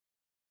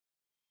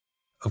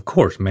Of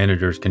course,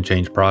 managers can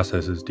change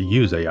processes to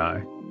use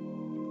AI,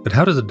 but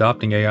how does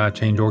adopting AI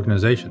change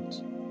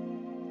organizations?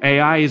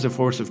 AI is a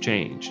force of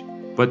change,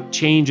 but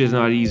change is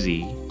not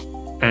easy,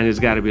 and it's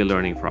got to be a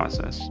learning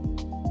process.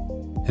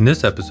 In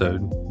this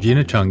episode,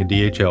 Gina Chung at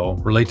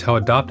DHL relates how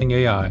adopting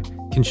AI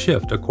can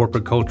shift a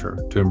corporate culture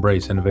to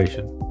embrace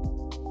innovation.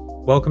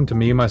 Welcome to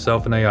Me,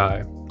 Myself, and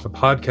AI, a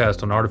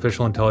podcast on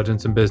artificial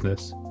intelligence and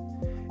business.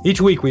 Each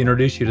week, we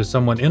introduce you to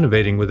someone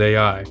innovating with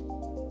AI.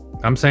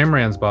 I'm Sam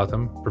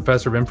Ransbotham,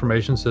 Professor of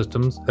Information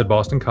Systems at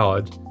Boston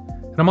College,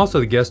 and I'm also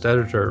the guest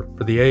editor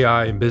for the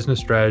AI and Business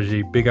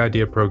Strategy Big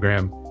Idea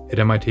program at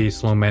MIT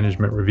Sloan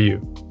Management Review.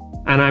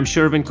 And I'm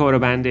Shervin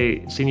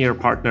Kodabande, Senior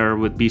Partner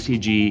with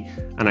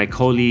BCG, and I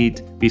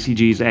co-lead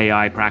BCG's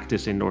AI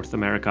practice in North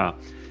America.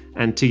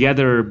 And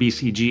together,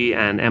 BCG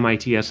and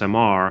MIT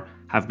SMR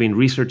have been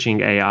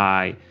researching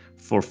AI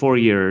for 4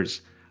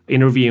 years,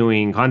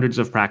 interviewing hundreds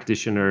of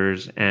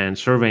practitioners and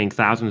surveying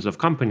thousands of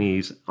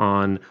companies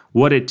on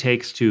what it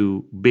takes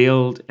to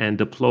build and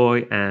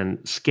deploy and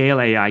scale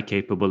AI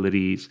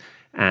capabilities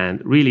and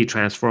really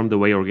transform the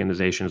way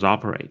organizations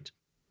operate.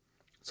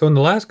 So in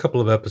the last couple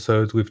of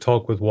episodes, we've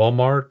talked with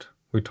Walmart,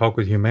 we talked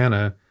with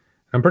Humana.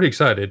 I'm pretty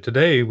excited.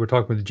 Today, we're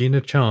talking with Gina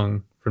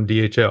Chung from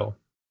DHL.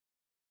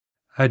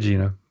 Hi,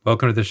 Gina.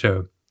 Welcome to the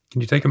show.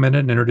 Can you take a minute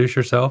and introduce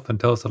yourself and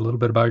tell us a little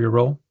bit about your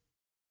role?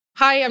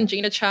 Hi, I'm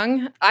Gina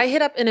Chung. I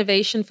head up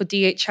innovation for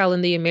DHL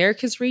in the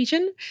Americas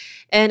region.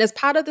 And as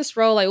part of this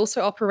role, I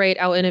also operate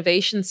our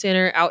innovation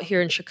center out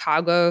here in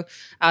Chicago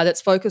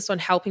that's focused on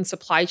helping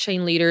supply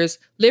chain leaders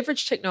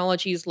leverage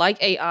technologies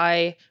like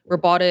AI,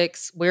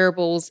 robotics,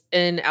 wearables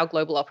in our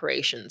global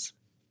operations.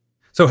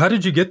 So how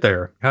did you get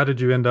there? How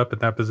did you end up in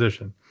that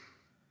position?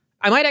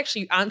 I might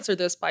actually answer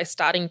this by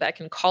starting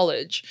back in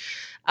college.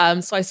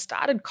 So I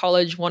started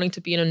college wanting to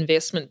be an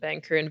investment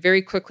banker and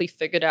very quickly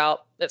figured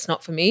out that's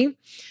not for me.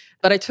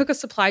 But I took a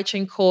supply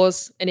chain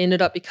course and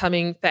ended up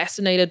becoming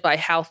fascinated by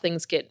how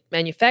things get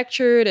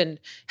manufactured and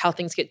how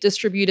things get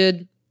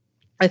distributed.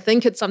 I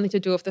think it's something to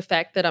do with the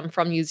fact that I'm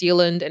from New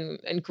Zealand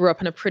and grew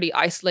up in a pretty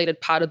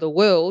isolated part of the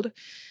world.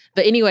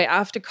 But anyway,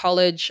 after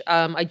college,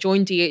 I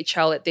joined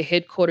DHL at their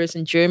headquarters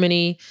in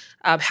Germany,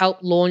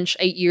 helped launch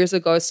 8 years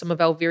ago some of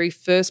our very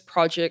first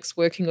projects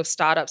working with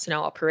startups in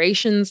our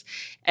operations.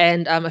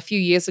 And a few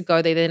years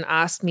ago, they then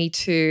asked me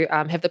to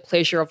have the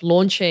pleasure of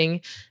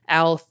launching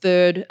our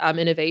third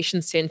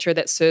innovation center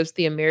that serves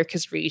the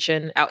Americas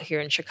region out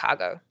here in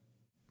Chicago.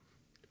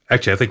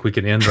 Actually, I think we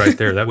can end right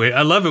there. That way,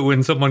 I love it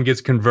when someone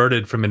gets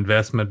converted from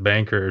investment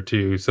banker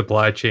to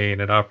supply chain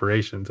and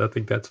operations. I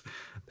think that's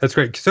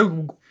great.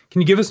 So can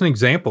you give us an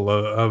example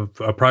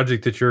of a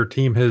project that your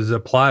team has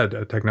applied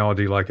a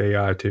technology like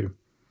AI to?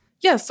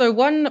 Yeah, so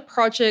one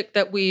project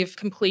that we've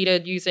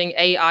completed using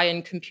AI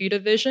and computer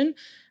vision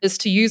is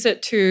to use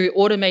it to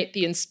automate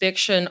the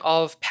inspection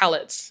of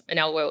pallets in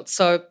our world.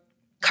 So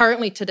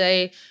currently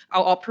today,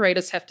 our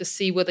operators have to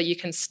see whether you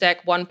can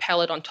stack one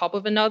pallet on top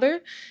of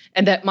another.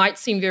 And that might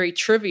seem very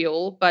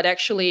trivial, but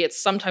actually it's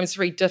sometimes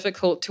very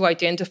difficult to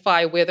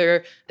identify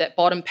whether that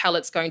bottom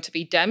pallet's going to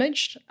be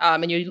damaged.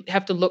 And you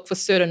have to look for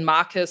certain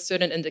markers,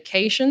 certain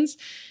indications.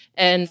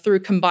 And through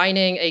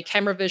combining a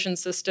camera vision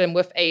system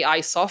with AI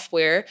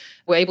software,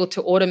 we're able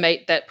to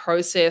automate that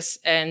process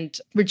and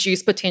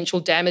reduce potential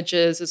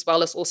damages, as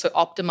well as also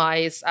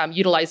optimize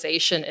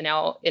utilization in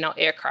our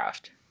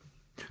aircraft.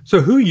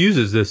 So who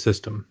uses this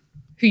system?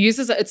 Who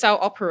uses it? It's our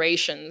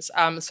operations.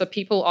 So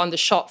people on the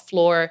shop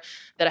floor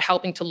that are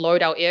helping to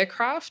load our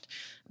aircraft.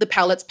 The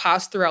pallets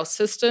pass through our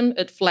system.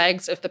 It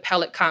flags if the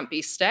pallet can't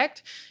be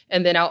stacked.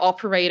 And then our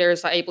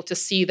operators are able to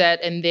see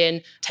that and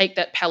then take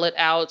that pallet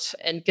out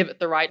and give it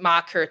the right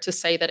marker to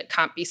say that it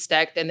can't be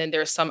stacked. And then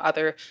there are some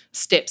other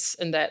steps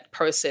in that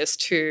process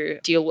to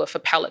deal with a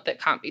pallet that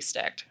can't be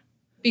stacked.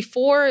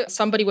 Before,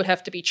 somebody would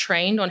have to be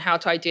trained on how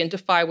to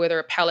identify whether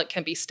a pallet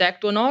can be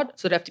stacked or not.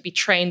 So they'd have to be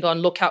trained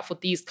on look out for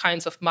these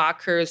kinds of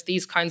markers,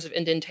 these kinds of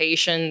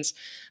indentations.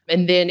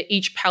 And then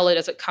each pallet,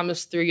 as it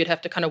comes through, you'd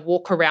have to kind of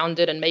walk around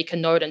it and make a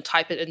note and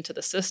type it into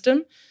the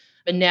system.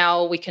 But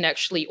now we can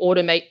actually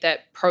automate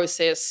that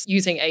process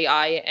using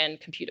AI and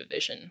computer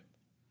vision.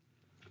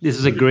 This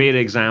is a great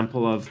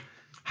example of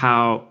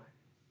how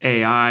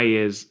AI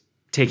is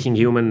taking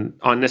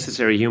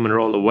unnecessary human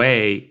role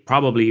away,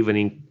 probably even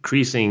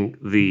increasing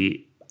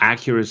the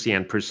accuracy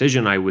and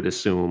precision, I would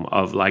assume,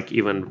 of like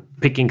even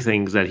picking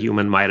things that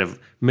human might have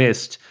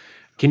missed.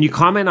 Can you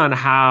comment on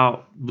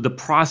how the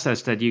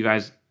process that you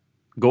guys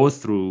go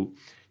through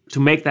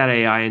to make that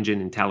AI engine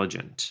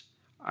intelligent?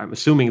 I'm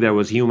assuming there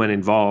was human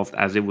involved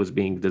as it was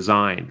being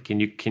designed. Can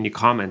you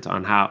comment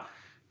on how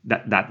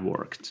that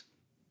worked?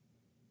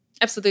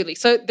 Absolutely.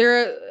 So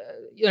there are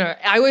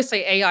I always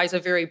say AI is a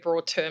very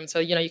broad term. So,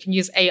 you can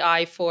use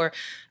AI for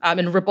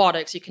in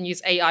robotics. You can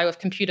use AI with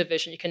computer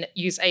vision. You can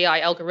use AI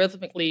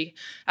algorithmically.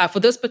 For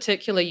this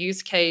particular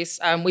use case,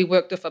 we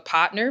worked with a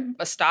partner,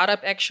 a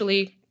startup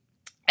actually,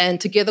 And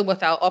together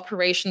with our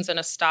operations and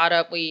a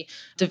startup, we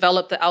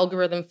developed the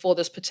algorithm for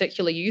this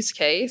particular use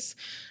case.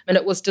 And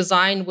it was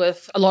designed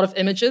with a lot of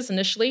images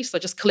initially. So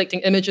just collecting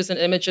images and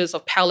images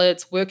of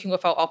pallets, working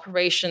with our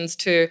operations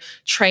to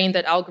train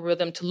that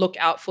algorithm to look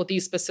out for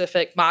these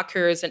specific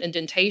markers and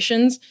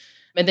indentations.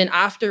 And then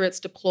after it's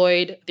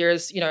deployed,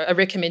 there's a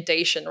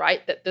recommendation,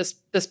 right, that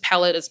this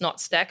pallet is not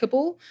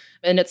stackable.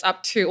 And it's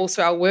up to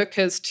also our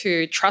workers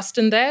to trust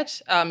in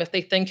that. If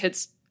they think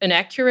it's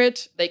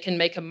inaccurate, they can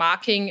make a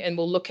marking and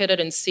we'll look at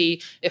it and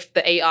see if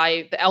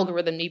the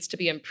algorithm needs to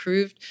be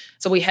improved.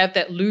 So we have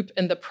that loop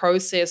in the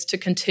process to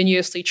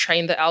continuously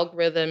train the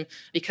algorithm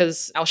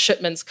because our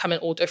shipments come in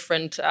all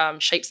different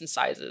shapes and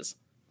sizes.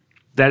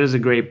 That is a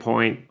great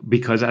point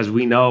because as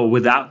we know,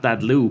 without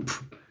that loop,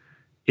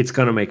 it's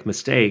going to make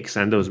mistakes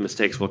and those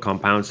mistakes will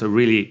compound. So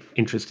really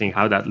interesting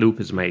how that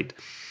loop is made.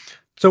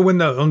 So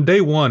on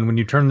day one, when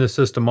you turn this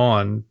system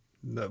on,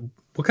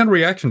 what kind of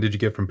reaction did you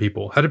get from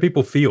people? How did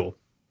people feel?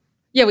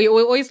 Yeah, we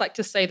always like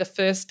to say the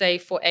first day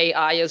for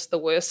AI is the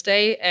worst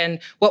day.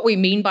 And what we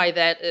mean by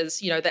that is,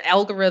 the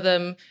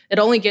algorithm, it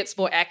only gets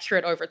more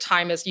accurate over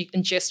time as you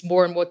ingest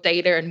more and more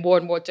data and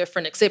more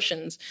different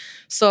exceptions.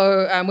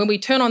 So when we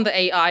turn on the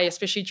AI,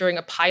 especially during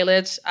a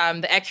pilot,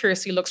 the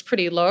accuracy looks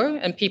pretty low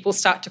and people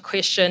start to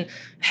question,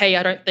 hey,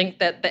 I don't think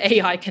that the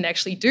AI can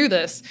actually do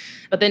this.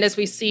 But then as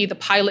we see the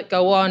pilot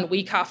go on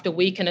week after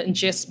week and it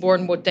ingests more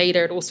and more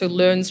data, it also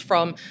learns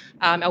from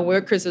our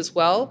workers as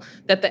well,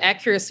 that the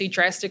accuracy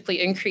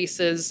drastically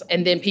increases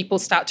and then people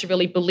start to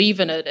really believe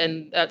in it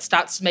and it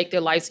starts to make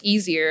their lives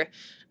easier.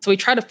 So we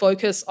try to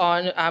focus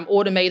on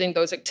automating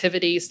those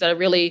activities that are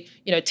really,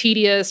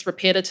 tedious,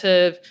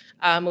 repetitive.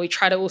 We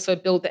try to also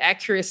build the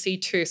accuracy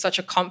to such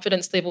a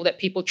confidence level that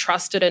people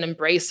trust it and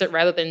embrace it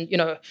rather than,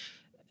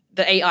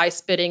 the AI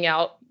spitting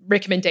out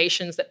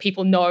recommendations that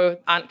people know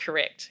aren't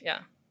correct. Yeah.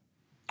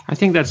 I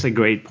think that's a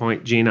great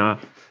point, Gina.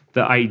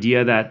 The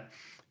idea that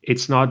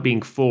it's not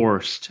being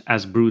forced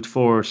as brute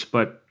force,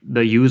 but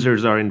the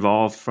users are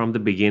involved from the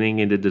beginning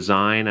in the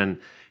design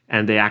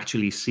and they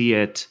actually see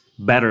it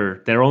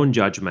better, their own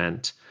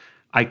judgment.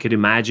 I could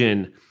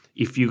imagine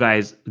if you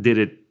guys did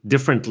it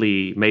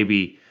differently,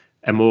 maybe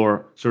a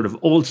more sort of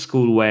old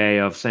school way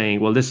of saying,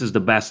 well, this is the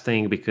best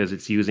thing because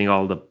it's using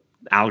all the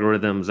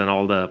algorithms and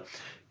all the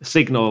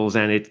signals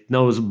and it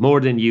knows more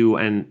than you.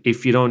 And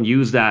if you don't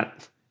use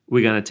that,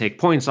 we're going to take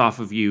points off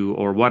of you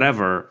or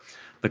whatever,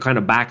 the kind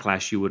of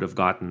backlash you would have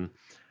gotten.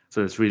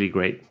 So it's really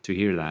great to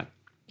hear that.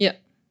 Yeah.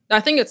 I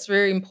think it's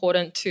very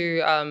important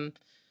to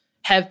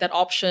have that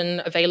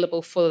option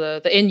available for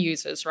the end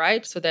users,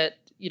 right? So that,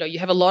 you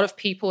have a lot of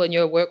people in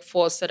your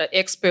workforce that are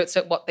experts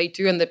at what they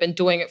do and they've been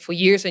doing it for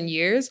years and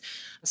years.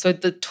 So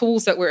the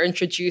tools that we're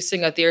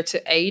introducing are there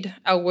to aid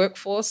our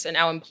workforce and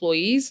our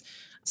employees.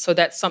 So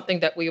that's something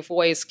that we've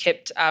always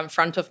kept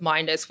front of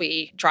mind as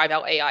we drive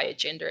our AI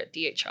agenda at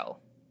DHL.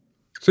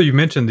 So you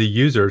mentioned the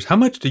users. How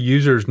much do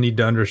users need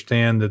to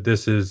understand that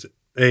this is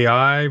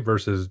AI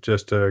versus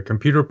just a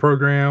computer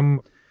program?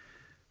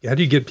 How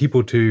do you get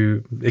people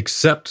to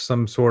accept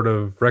some sort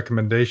of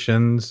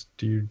recommendations?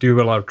 Do you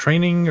do a lot of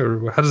training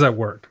or how does that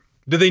work?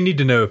 Do they need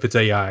to know if it's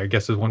AI? I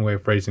guess is one way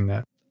of phrasing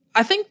that.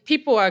 I think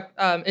people are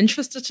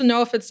interested to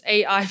know if it's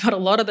AI, but a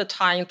lot of the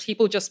time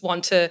people just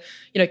want to,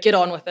 get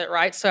on with it,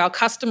 right? So our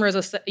customers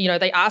are,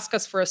 they ask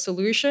us for a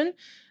solution.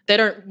 They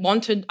don't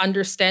want to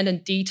understand in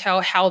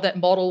detail how that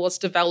model was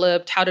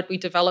developed, how did we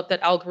develop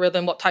that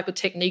algorithm, what type of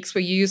techniques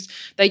were used.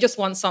 They just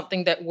want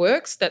something that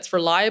works, that's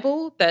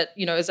reliable, that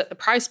is at the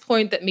price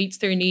point that meets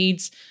their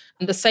needs.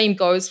 And the same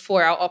goes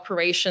for our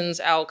operations,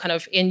 our kind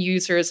of end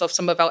users of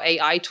some of our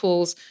AI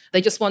tools. They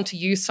just want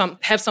to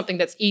have something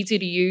that's easy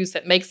to use,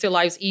 that makes their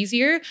lives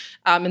easier,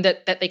 and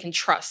that they can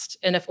trust.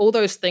 And if all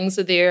those things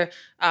are there,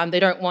 they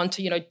don't want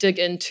to, dig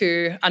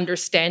into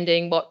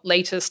understanding what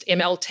latest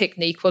ML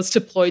technique was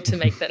deployed to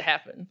make that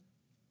happen.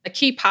 A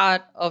key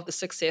part of the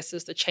success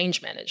is the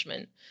change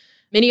management.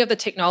 Many of the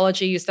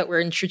technologies that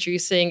we're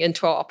introducing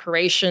into our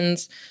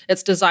operations,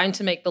 it's designed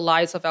to make the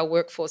lives of our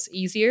workforce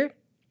easier.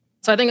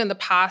 So I think in the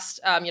past,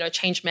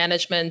 change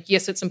management,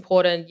 yes, it's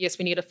important. Yes,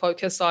 we need to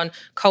focus on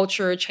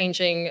culture,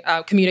 changing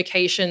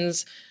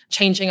communications,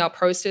 changing our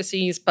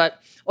processes. But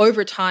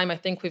over time, I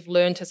think we've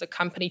learned as a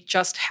company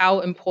just how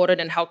important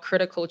and how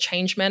critical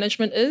change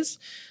management is,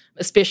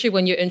 especially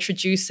when you're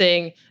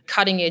introducing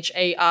cutting-edge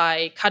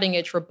AI,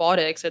 cutting-edge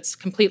robotics. It's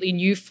completely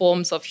new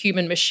forms of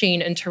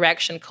human-machine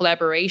interaction,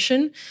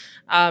 collaboration.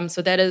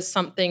 So that is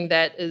something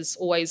that is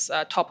always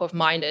top of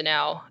mind in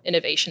our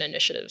innovation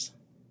initiatives.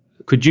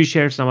 Could you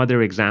share some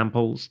other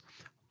examples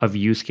of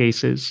use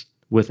cases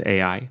with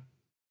AI?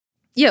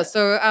 Yeah,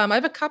 so I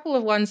have a couple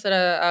of ones that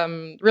are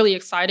really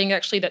exciting,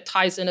 actually, that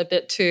ties in a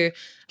bit to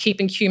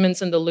keeping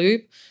humans in the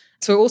loop.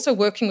 So we're also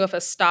working with a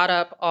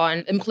startup on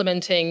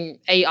implementing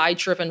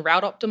AI-driven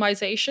route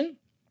optimization.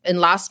 in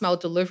last mile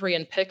delivery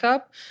and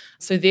pickup.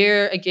 So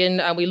there,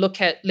 again, we look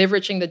at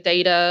leveraging the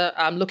data,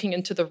 looking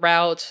into the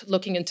route,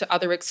 looking into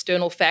other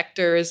external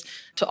factors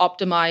to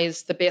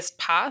optimize the best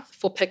path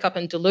for pickup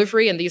and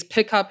delivery. And these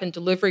pickup and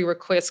delivery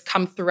requests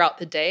come throughout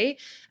the day.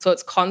 So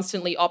it's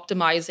constantly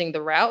optimizing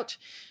the route.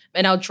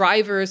 And our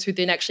drivers who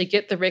then actually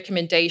get the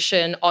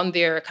recommendation on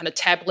their kind of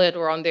tablet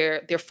or on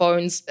their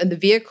phones in the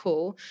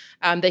vehicle,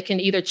 they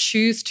can either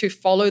choose to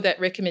follow that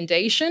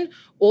recommendation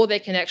or they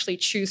can actually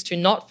choose to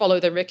not follow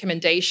the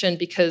recommendation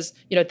because,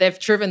 they've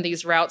driven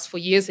these routes for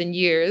years and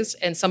years,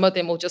 and some of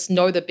them will just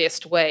know the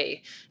best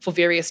way for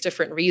various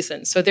different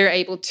reasons. So they're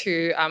able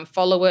to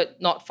follow it,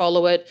 not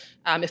follow it.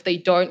 If they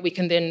don't, we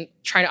can then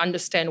try to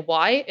understand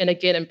why, and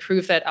again,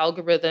 improve that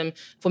algorithm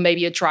for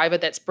maybe a driver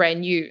that's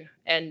brand new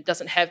and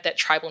doesn't have that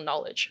tribal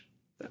knowledge.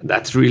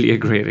 That's really a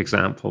great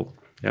example.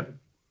 Yep.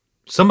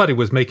 Somebody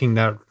was making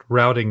that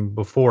routing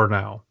before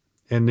now,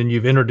 and then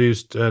you've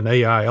introduced an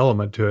AI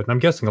element to it. And I'm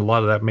guessing a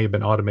lot of that may have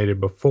been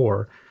automated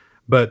before.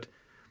 But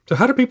so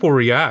how do people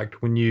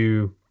react when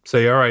you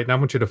say, all right, now I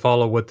want you to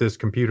follow what this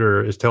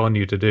computer is telling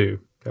you to do?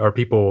 Are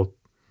people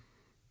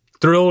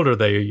thrilled? Are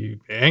they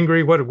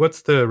angry?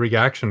 What's the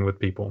reaction with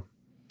people?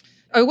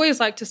 I always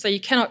like to say you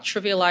cannot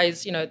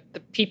trivialize, the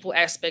people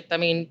aspect. I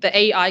mean, the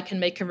AI can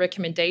make a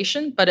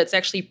recommendation, but it's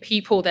actually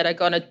people that are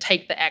going to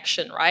take the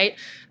action, right?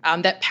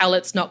 That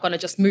pallet's not going to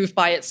just move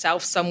by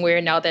itself somewhere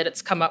now that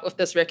it's come up with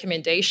this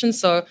recommendation.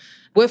 So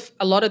with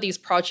a lot of these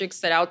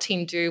projects that our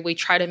team do, we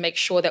try to make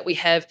sure that we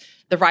have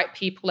the right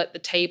people at the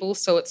table.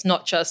 So it's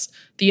not just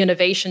the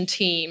innovation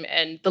team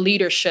and the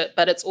leadership,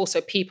 but it's also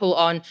people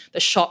on the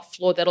shop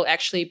floor that'll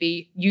actually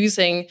be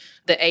using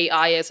the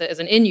AI as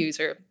an end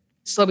user.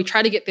 So we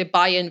try to get their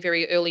buy-in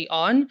very early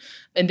on.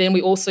 And then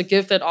we also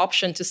give that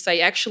option to say,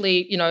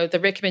 actually, the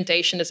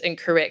recommendation is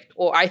incorrect,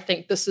 or I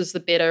think this is the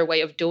better way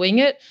of doing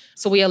it.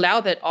 So we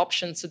allow that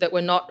option so that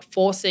we're not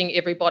forcing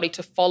everybody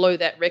to follow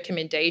that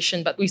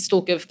recommendation, but we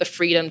still give the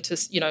freedom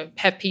to,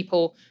 have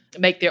people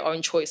make their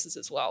own choices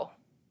as well.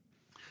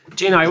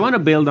 Gina, I want to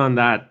build on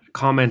that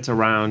comment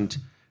around,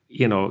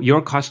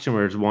 your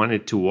customers want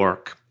it to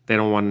work. They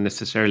don't want to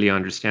necessarily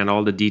understand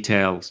all the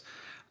details.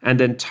 And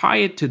then tie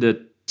it to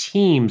the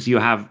teams you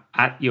have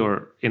at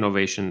your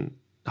innovation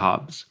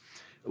hubs.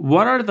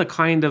 What are the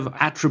kind of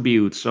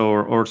attributes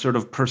or sort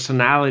of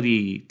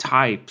personality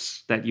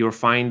types that you're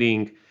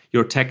finding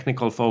your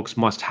technical folks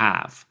must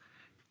have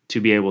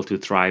to be able to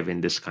thrive in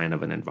this kind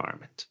of an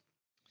environment?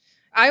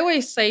 I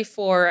always say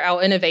for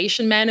our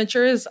innovation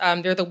managers,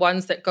 they're the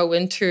ones that go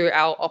into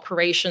our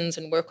operations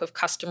and work with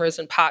customers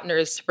and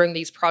partners to bring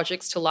these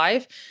projects to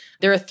life.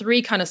 There are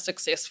 3 kind of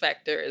success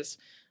factors.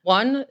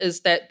 One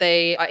is that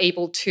they are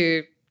able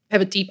to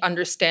have a deep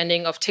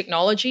understanding of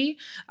technology.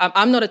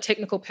 I'm not a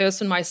technical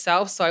person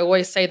myself, so I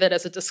always say that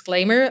as a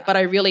disclaimer, but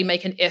I really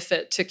make an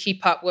effort to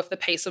keep up with the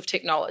pace of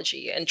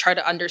technology and try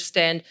to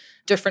understand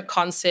different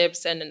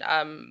concepts and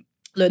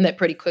learn that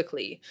pretty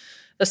quickly.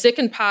 The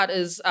second part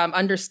is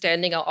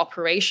understanding our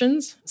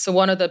operations. So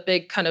one of the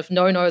big kind of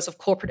no-nos of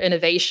corporate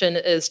innovation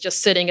is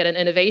just sitting at an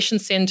innovation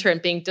center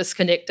and being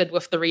disconnected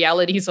with the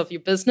realities of your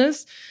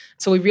business.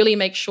 So we really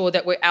make sure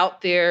that we're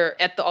out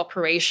there at the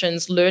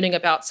operations, learning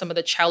about some of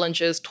the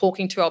challenges,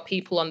 talking to our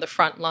people on the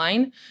front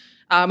line.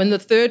 And the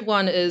third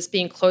one is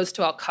being close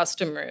to our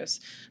customers.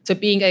 So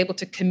being able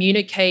to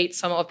communicate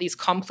some of these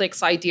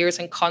complex ideas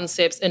and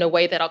concepts in a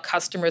way that our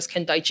customers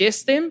can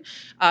digest them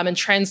and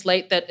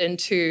translate that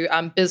into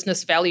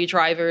business value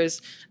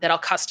drivers that our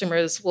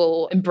customers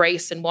will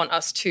embrace and want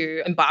us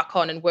to embark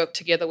on and work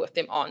together with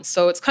them on.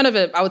 So it's kind of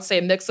I would say,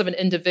 a mix of an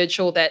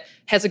individual that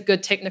has a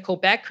good technical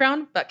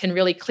background, but can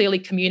really clearly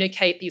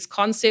communicate these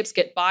concepts,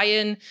 get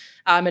buy-in,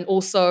 and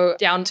also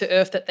down to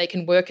earth that they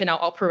can work in our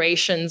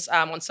operations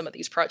on some of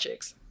these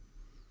projects.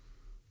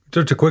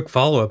 Just a quick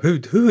follow-up.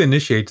 Who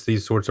initiates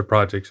these sorts of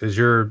projects? Is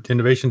your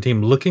innovation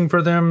team looking for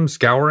them,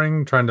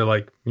 scouring, trying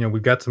to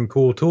we've got some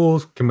cool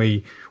tools.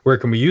 Where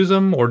can we use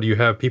them? Or do you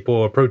have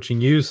people approaching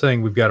you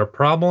saying, we've got a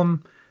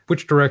problem?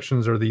 Which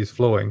directions are these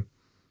flowing?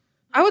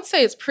 I would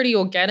say it's pretty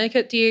organic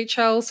at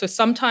DHL. So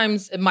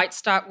sometimes it might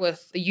start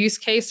with the use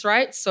case,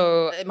 right?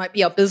 So it might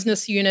be our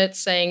business unit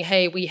saying,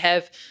 hey, we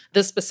have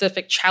this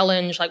specific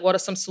challenge. What are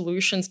some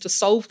solutions to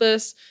solve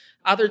this?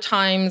 Other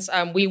times,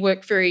 we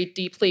work very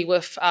deeply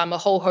with a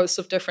whole host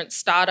of different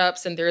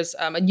startups, and there's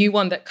a new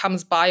one that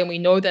comes by, and we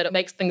know that it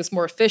makes things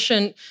more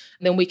efficient.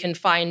 And then we can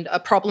find a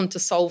problem to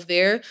solve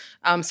there.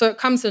 So it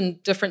comes in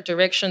different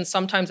directions.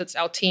 Sometimes it's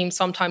our team,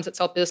 sometimes it's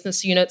our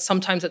business unit,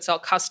 sometimes it's our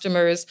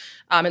customers,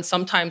 and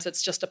sometimes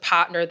it's just a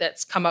partner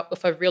that's come up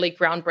with a really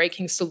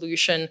groundbreaking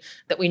solution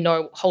that we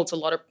know holds a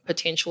lot of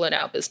potential in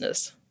our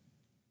business.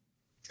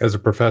 As a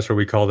professor,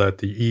 we call that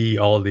the E,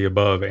 all of the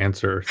above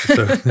answer.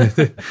 So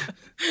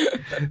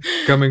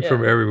coming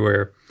from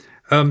everywhere.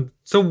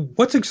 So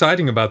what's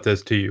exciting about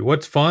this to you?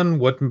 What's fun?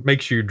 What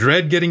makes you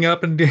dread getting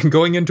up and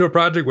going into a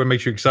project? What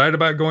makes you excited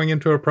about going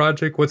into a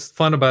project? What's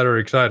fun about it or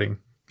exciting,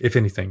 if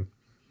anything?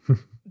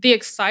 The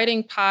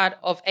exciting part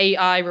of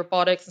AI,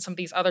 robotics, and some of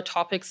these other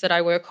topics that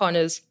I work on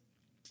is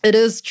it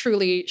is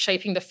truly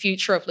shaping the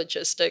future of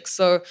logistics.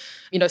 So,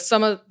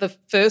 some of the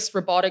first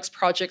robotics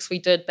projects we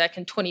did back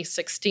in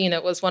 2016,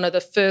 it was one of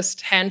the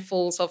first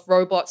handfuls of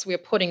robots we were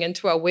putting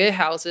into our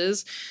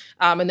warehouses.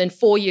 And then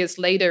 4 years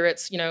later,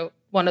 it's,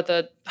 one of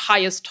the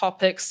highest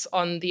topics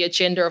on the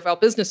agenda of our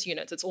business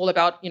units. It's all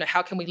about,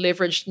 how can we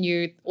leverage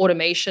new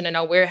automation in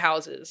our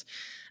warehouses?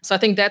 So I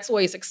think that's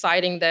always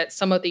exciting that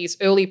some of these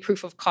early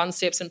proof of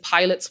concepts and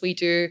pilots we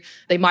do,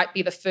 they might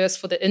be the first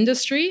for the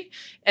industry.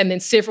 And then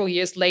several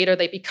years later,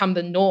 they become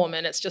the norm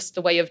and it's just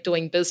the way of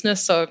doing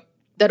business. So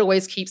that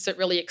always keeps it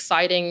really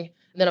exciting.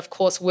 And then, of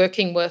course,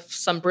 working with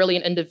some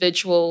brilliant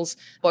individuals,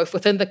 both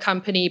within the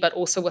company, but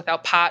also with our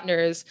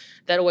partners,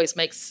 that always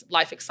makes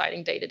life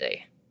exciting day to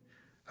day.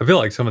 I feel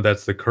like some of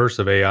that's the curse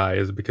of AI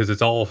is because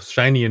it's all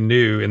shiny and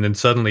new. And then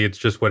suddenly it's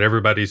just what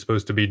everybody's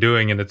supposed to be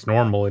doing and it's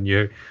normal. And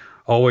you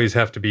always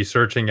have to be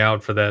searching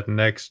out for that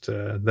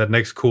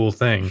next cool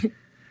thing.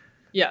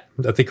 Yeah.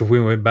 I think if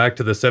we went back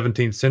to the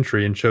 17th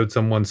century and showed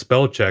someone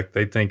spell check,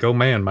 they'd think, oh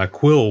man, my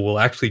quill will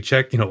actually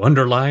check,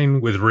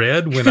 underline with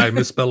red when I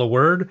misspell a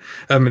word.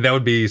 I mean, that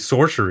would be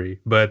sorcery.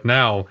 But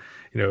now,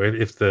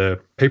 if the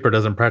paper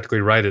doesn't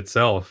practically write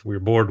itself, we're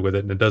bored with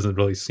it and it doesn't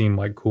really seem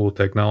like cool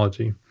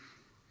technology.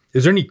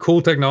 Is there any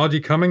cool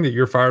technology coming that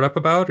you're fired up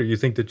about or you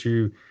think that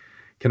you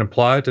can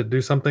apply to do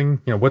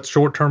something? What's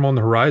short term on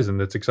the horizon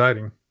that's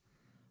exciting?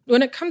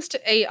 When it comes to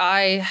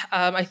AI,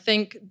 I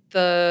think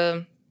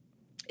the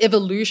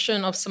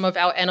evolution of some of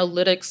our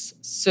analytics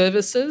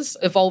services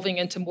evolving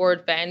into more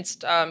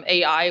advanced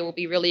AI will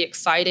be really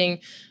exciting.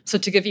 So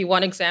to give you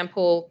one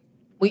example,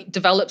 we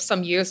developed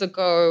some years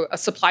ago a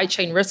supply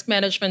chain risk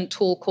management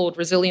tool called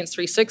Resilience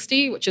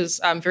 360, which is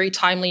very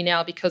timely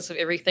now because of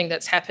everything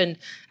that's happened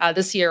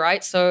this year,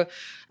 right? So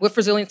with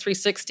Resilience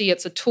 360,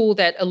 it's a tool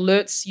that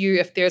alerts you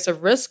if there's a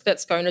risk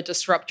that's going to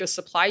disrupt your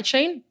supply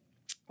chain.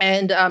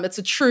 And it's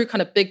a true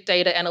kind of big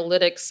data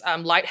analytics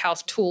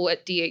lighthouse tool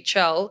at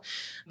DHL,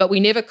 but we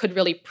never could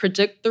really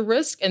predict the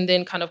risk and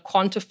then kind of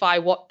quantify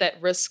what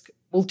that risk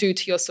will do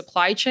to your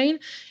supply chain.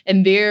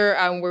 And there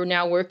we're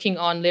now working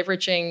on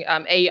leveraging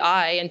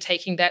AI and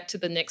taking that to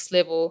the next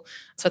level.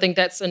 So I think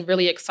that's a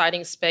really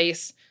exciting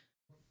space.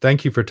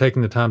 Thank you for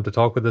taking the time to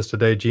talk with us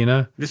today,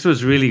 Gina. This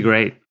was really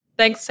great.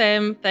 Thanks,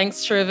 Sam. Thanks,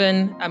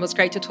 Shervin. It was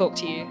great to talk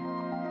to you.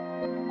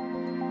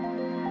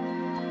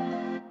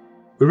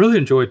 We really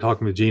enjoyed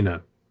talking with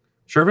Gina.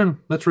 Shervin,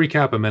 let's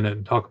recap a minute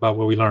and talk about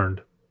what we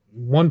learned.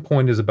 One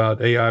point is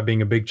about AI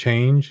being a big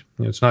change.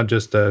 It's not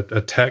just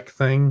a tech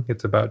thing,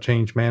 it's about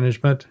change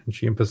management, and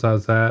she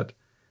emphasized that.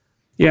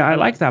 Yeah, I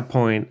like that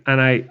point. And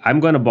I'm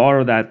going to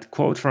borrow that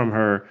quote from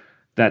her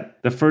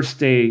that the first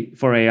day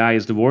for AI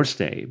is the worst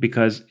day,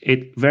 because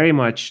it very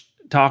much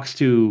talks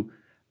to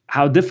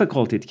how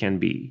difficult it can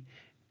be.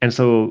 And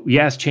so,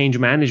 yes, change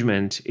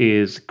management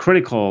is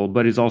critical,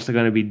 but it's also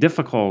going to be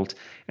difficult.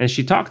 And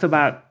she talked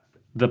about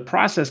the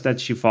process that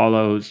she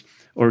follows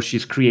or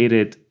she's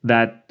created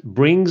that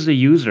brings the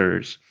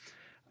users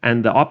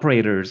and the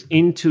operators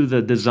into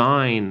the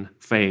design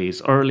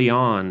phase early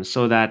on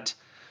so that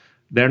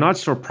they're not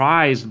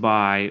surprised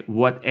by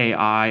what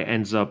AI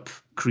ends up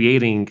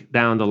creating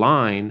down the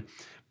line,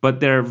 but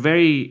they're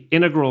very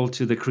integral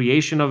to the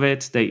creation of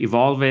it. They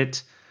evolve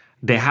it.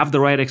 They have the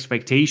right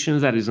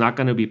expectations that it's not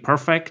going to be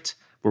perfect.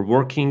 We're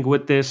working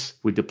with this.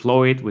 We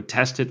deploy it. We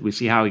test it. We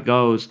see how it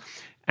goes.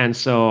 And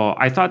so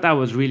I thought that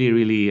was really,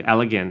 really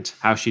elegant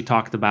how she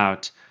talked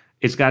about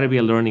it's got to be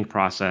a learning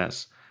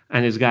process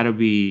and it's got to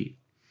be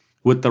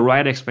with the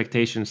right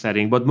expectation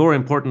setting. But more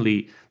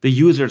importantly, the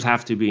users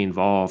have to be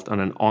involved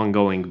on an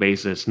ongoing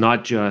basis,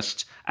 not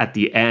just at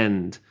the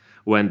end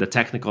when the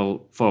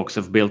technical folks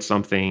have built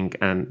something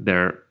and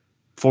they're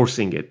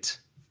forcing it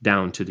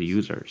down to the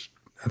users.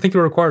 I think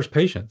it requires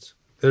patience.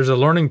 There's a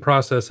learning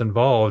process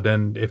involved,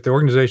 and if the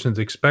organization's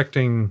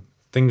expecting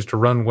things to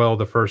run well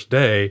the first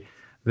day,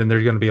 then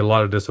there's going to be a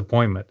lot of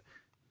disappointment.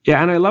 Yeah,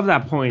 and I love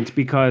that point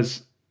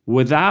because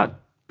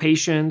without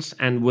patience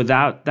and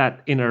without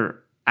that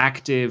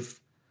interactive,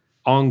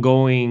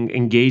 ongoing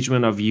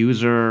engagement of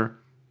user,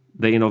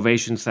 the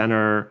innovation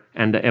center,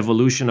 and the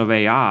evolution of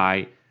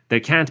AI, there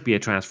can't be a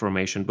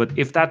transformation. But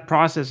if that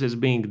process is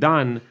being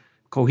done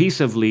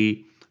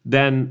cohesively,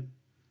 then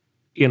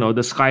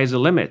the sky's the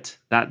limit.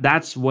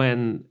 That's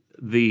when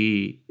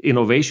the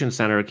innovation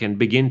center can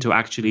begin to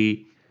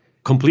actually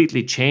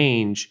completely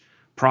change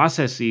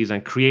processes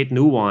and create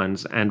new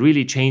ones and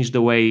really change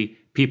the way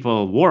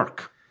people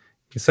work.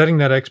 Setting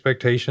that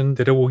expectation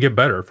that it will get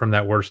better from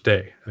that worst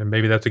day. And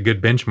maybe that's a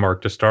good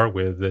benchmark to start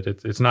with, that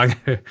it's not,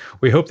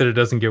 we hope that it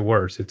doesn't get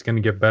worse. It's going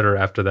to get better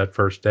after that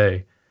first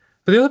day.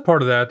 But the other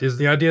part of that is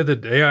the idea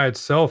that AI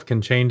itself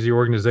can change the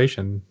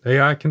organization.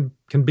 AI can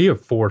be a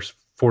force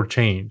for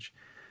change.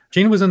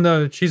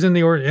 Gina she's in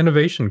the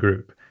innovation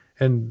group,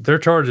 and their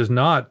charge is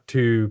not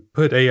to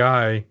put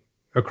AI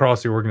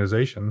across the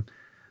organization.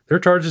 Their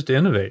charge is to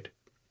innovate.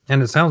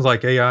 And it sounds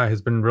like AI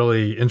has been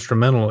really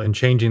instrumental in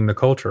changing the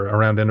culture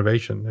around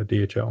innovation at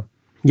DHL.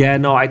 Yeah,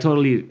 no, I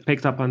totally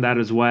picked up on that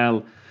as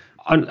well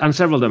on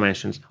several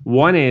dimensions.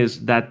 One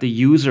is that the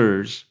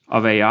users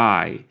of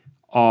AI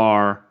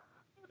are,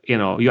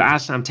 you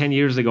asked Sam 10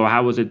 years ago,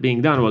 how was it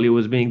being done? Well, it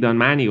was being done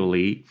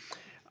manually.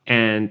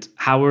 And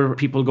how were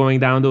people going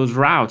down those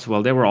routes?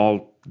 Well, they were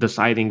all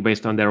deciding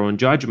based on their own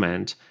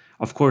judgment.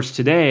 Of course,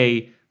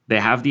 today, they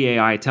have the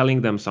AI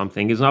telling them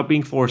something. It's not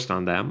being forced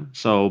on them.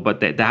 But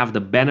they have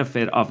the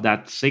benefit of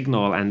that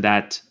signal and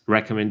that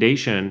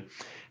recommendation.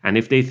 And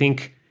if they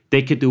think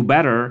they could do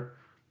better,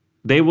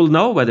 they will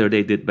know whether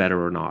they did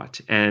better or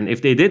not. And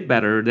if they did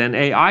better, then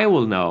AI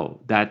will know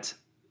that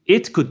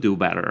it could do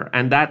better.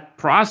 And that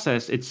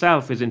process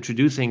itself is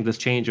introducing this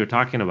change you're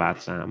talking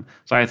about, Sam.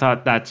 So I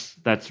thought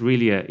that's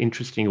really an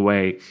interesting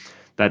way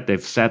that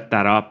they've set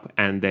that up,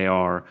 and they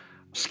are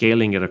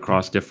scaling it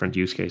across different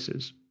use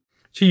cases.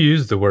 She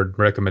used the word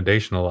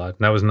recommendation a lot, and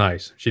that was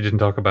nice. She didn't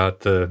talk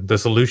about the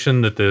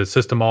solution that the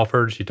system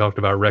offered. She talked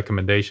about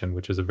recommendation,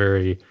 which is a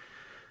very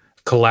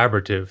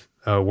collaborative,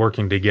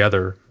 working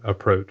together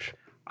approach.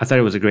 I thought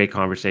it was a great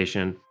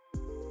conversation.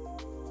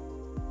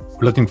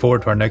 We're looking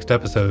forward to our next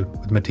episode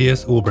with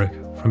Matthias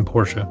Ulbrich from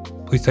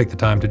Porsche. Please take the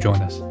time to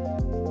join us.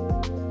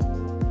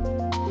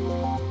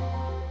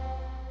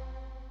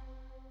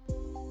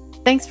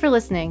 Thanks for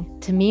listening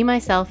to Me,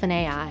 Myself, and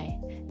AI.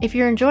 If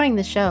you're enjoying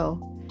the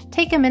show,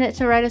 take a minute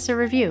to write us a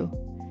review.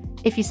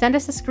 If you send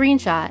us a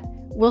screenshot,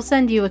 we'll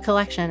send you a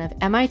collection of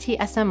MIT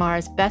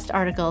SMR's best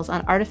articles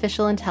on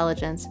artificial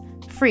intelligence,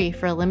 free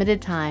for a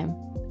limited time.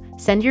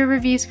 Send your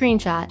review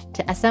screenshot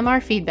to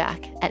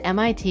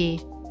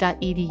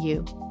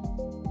smrfeedback@mit.edu.